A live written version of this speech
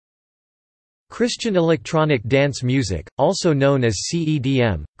Christian electronic dance music, also known as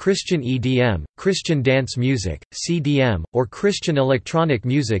CEDM, Christian EDM, Christian dance music, CDM, or Christian electronic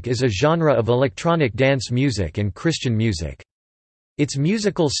music is a genre of electronic dance music and Christian music. Its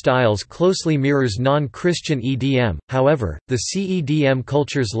musical styles closely mirrors non-Christian EDM, however, the CEDM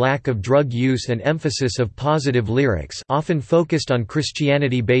culture's lack of drug use and emphasis of positive lyrics often focused on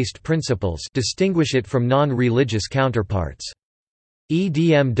Christianity-based principles distinguish it from non-religious counterparts.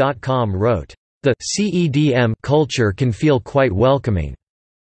 EDM.com wrote, "The CEDM culture can feel quite welcoming."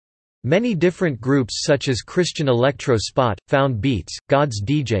 Many different groups such as Christian Electro Spot, Found Beats, God's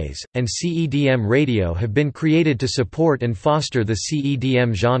DJs, and CEDM Radio have been created to support and foster the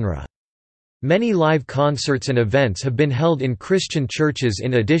CEDM genre. Many live concerts and events have been held in Christian churches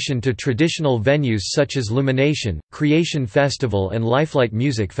in addition to traditional venues such as Lumination, Creation Festival and Lifelight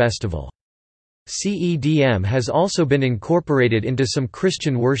Music Festival. CEDM has also been incorporated into some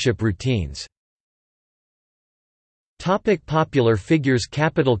Christian worship routines. Popular figures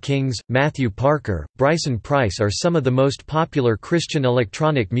Capital Kings, Matthew Parker, Bryson Price are some of the most popular Christian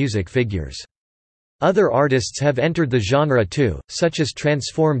electronic music figures. Other artists have entered the genre too, such as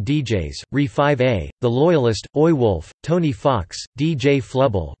Transform DJs, Re5A, The Loyalist, Oi Wolf, Tony Fox, DJ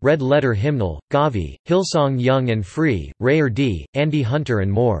Flubble, Red Letter Hymnal, Gavi, Hillsong Young and Free, Ray D, Andy Hunter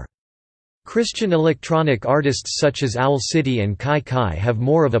and more. Christian electronic artists such as Owl City and Kai Kai have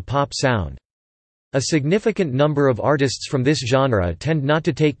more of a pop sound. A significant number of artists from this genre tend not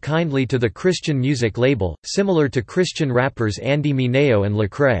to take kindly to the Christian music label, similar to Christian rappers Andy Mineo and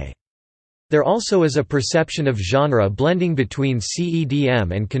Lecrae. There also is a perception of genre blending between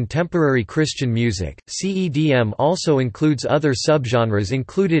CEDM and contemporary Christian music. CEDM also includes other subgenres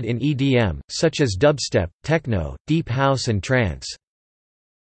included in EDM, such as dubstep, techno, deep house and trance.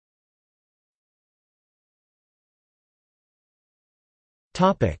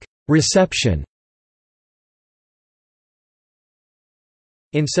 Reception.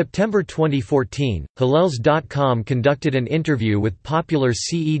 In September 2014, Hillels.com conducted an interview with popular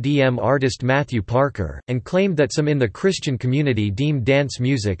CEDM artist Matthew Parker, and claimed that some in the Christian community deemed dance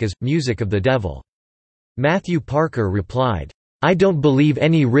music as music of the devil. Matthew Parker replied, "I don't believe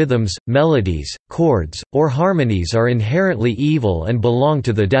any rhythms, melodies, chords, or harmonies are inherently evil and belong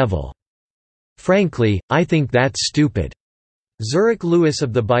to the devil. Frankly, I think that's stupid." Zurich Lewis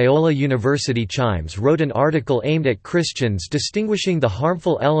of the Biola University Chimes wrote an article aimed at Christians distinguishing the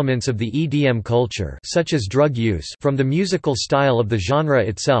harmful elements of the EDM culture, such as drug use, from the musical style of the genre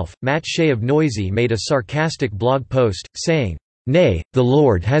itself. Matt Shea of Noisy made a sarcastic blog post, saying, "Nay, the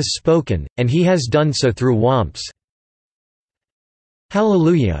Lord has spoken, and he has done so through Womps.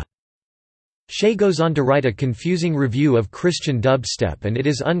 Hallelujah." Shea goes on to write a confusing review of Christian dubstep, and it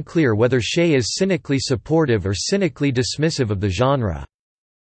is unclear whether Shea is cynically supportive or cynically dismissive of the genre.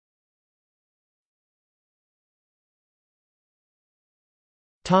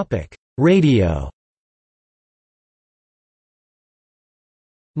 Radio.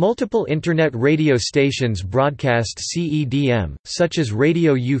 Multiple Internet radio stations broadcast CEDM, such as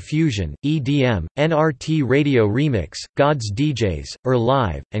Radio U Fusion, EDM, NRT Radio Remix, God's DJs,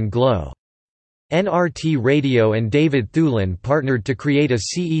 Live, and Glow. NRT Radio and David Thulin partnered to create a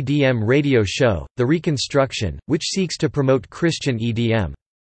CEDM radio show, The Reconstruction, which seeks to promote Christian EDM.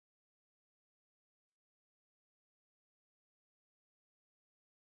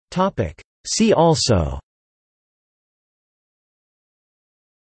 See also: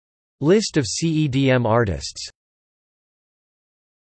 List of CEDM artists.